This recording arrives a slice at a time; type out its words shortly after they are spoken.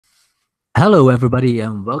Hello everybody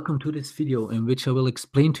and welcome to this video in which I will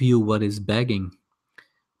explain to you what is bagging.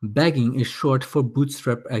 Bagging is short for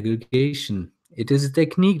Bootstrap aggregation. It is a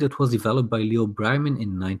technique that was developed by Leo Breiman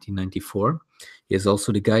in 1994. He is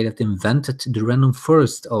also the guy that invented the random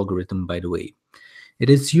forest algorithm, by the way. It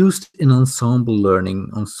is used in ensemble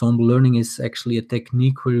learning. Ensemble learning is actually a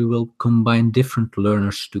technique where you will combine different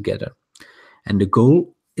learners together. And the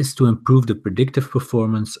goal is to improve the predictive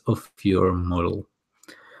performance of your model.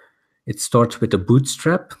 It starts with a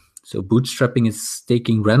bootstrap. So bootstrapping is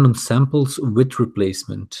taking random samples with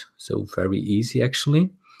replacement. So very easy actually.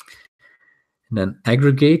 And then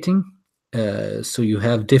aggregating. So you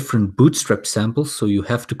have different bootstrap samples. So you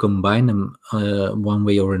have to combine them one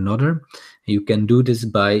way or another. You can do this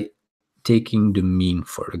by taking the mean,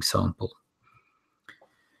 for example.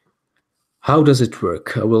 How does it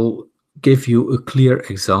work? I will give you a clear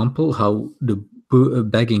example how the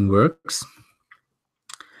bagging works.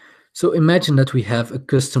 So imagine that we have a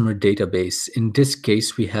customer database. In this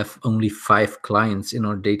case, we have only 5 clients in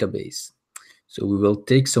our database. So we will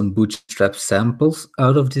take some Bootstrap samples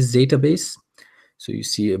out of this database. So you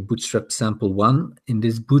see a Bootstrap sample 1. In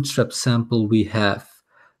this Bootstrap sample, we have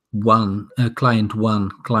client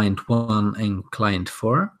 1, and client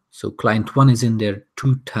 4. So client 1 is in there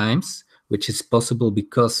 2 times, which is possible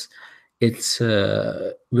because it's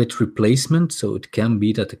with replacement, so it can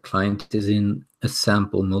be that the client is in a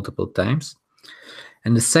sample multiple times.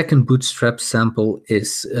 And the second Bootstrap sample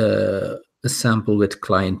is a sample with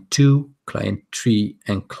client 2, client 3,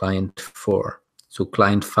 and client 4. So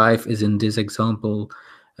client 5 is in this example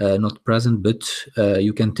not present, but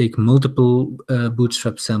you can take multiple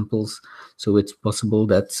Bootstrap samples, so it's possible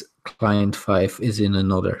that client 5 is in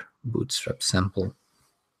another Bootstrap sample.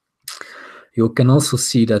 You can also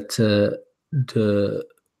see that the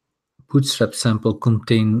Bootstrap sample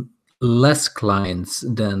contain less clients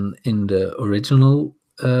than in the original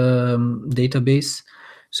database.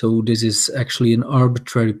 So this is actually an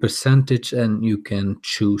arbitrary percentage and you can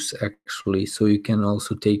choose actually. So you can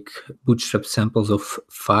also take Bootstrap samples of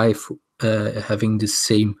 5 having the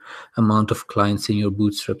same amount of clients in your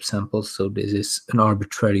Bootstrap samples. So this is an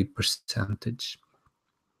arbitrary percentage.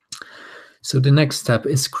 So the next step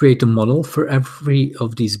is create a model for every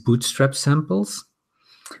of these Bootstrap samples.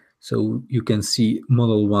 So you can see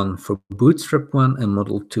model 1 for Bootstrap 1 and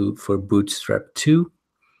model 2 for Bootstrap 2.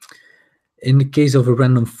 In the case of a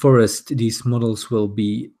random forest, these models will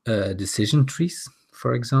be decision trees,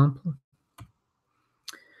 for example.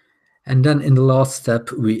 And then in the last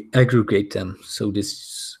step, we aggregate them. So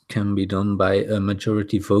this can be done by a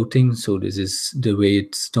majority voting. So this is the way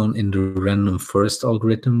it's done in the random forest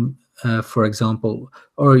algorithm, for example,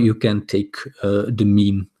 or you can take the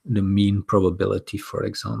mean probability, for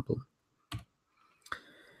example.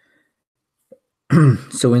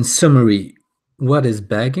 So in summary, what is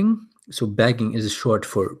bagging? So bagging is short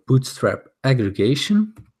for Bootstrap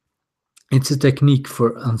aggregation. It's a technique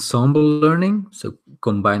for ensemble learning, so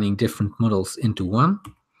combining different models into one.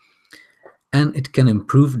 And it can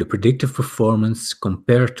improve the predictive performance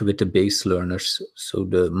compared with the base learners, so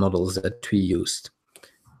the models that we used.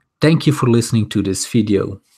 Thank you for listening to this video.